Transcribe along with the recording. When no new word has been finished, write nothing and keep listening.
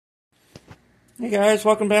Hey guys,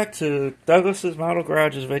 welcome back to Douglas's Model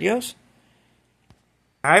Garages videos.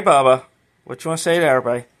 Hi Bubba, what you want to say to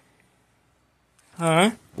everybody? Huh?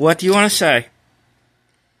 What do you want to say?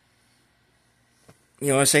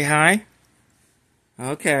 You want to say hi?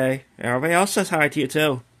 Okay, everybody else says hi to you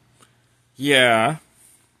too. Yeah.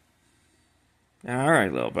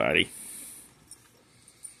 Alright, little buddy.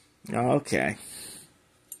 Okay.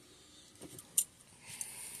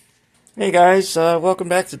 Hey guys, welcome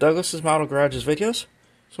back to Douglas's Model Garages videos.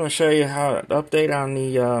 Just want to show you how an update on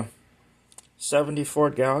the 70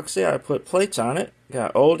 Ford Galaxy. I put plates on it.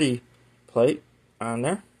 Got oldie plate on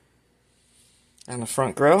there on the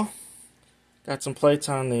front grille. Got some plates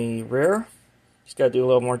on the rear. Just got to do a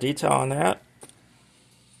little more detail on that.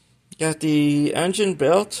 Got the engine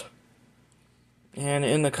built and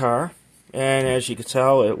in the car, and as you can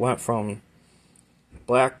tell, it went from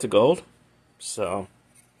black to gold. So,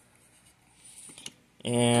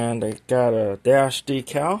 and I got a dash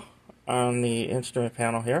decal on the instrument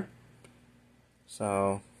panel here.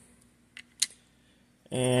 So,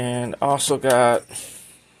 and also got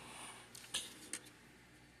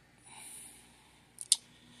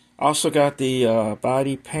the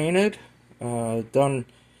body painted, done.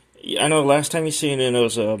 I know last time you seen it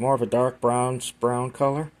was more of a dark brown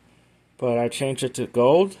color, but I changed it to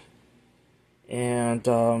gold, and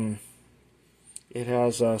it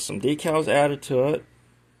has some decals added to it,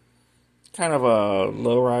 kind of a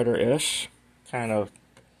lowrider-ish kind of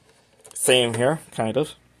theme here, kind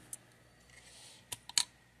of.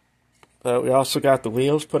 But we also got the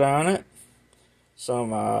wheels put on it,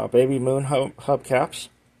 some baby moon hubcaps,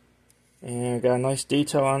 and got a nice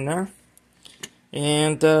detail on there.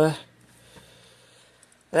 And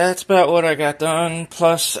that's about what I got done.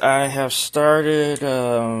 Plus, I have started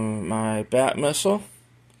my bat missile.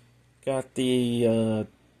 Got the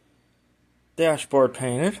dashboard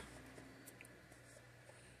painted.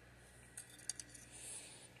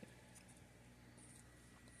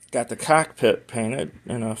 Got the cockpit painted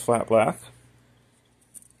in a flat black.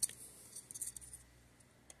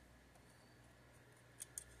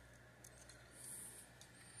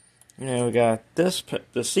 And we got the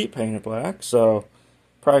seat painted black, so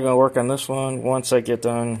probably going to work on this one once I get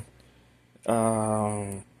done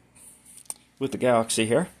with the Galaxy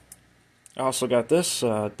here. I also got this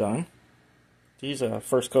done. These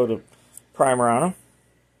first coat of primer on them.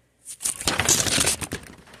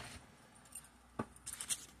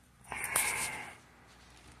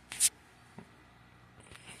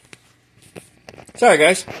 Sorry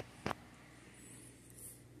guys.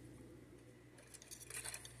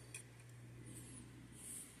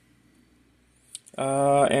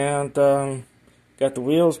 And got the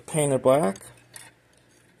wheels painted black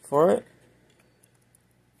for it.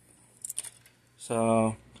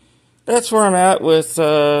 So that's where I'm at with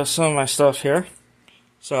some of my stuff here.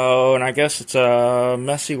 So, and I guess it's a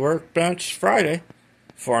messy workbench Friday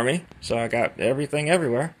for me. So I got everything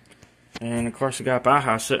everywhere. And of course I got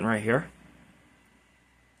Baja sitting right here.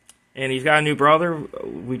 And he's got a new brother.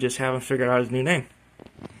 We just haven't figured out his new name.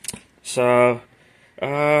 So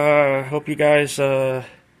hope you guys are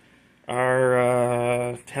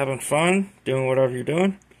having fun doing whatever you're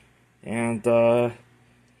doing, and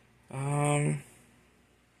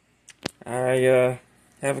I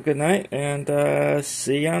have a good night, and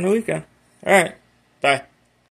see you on the weekend. All right, bye.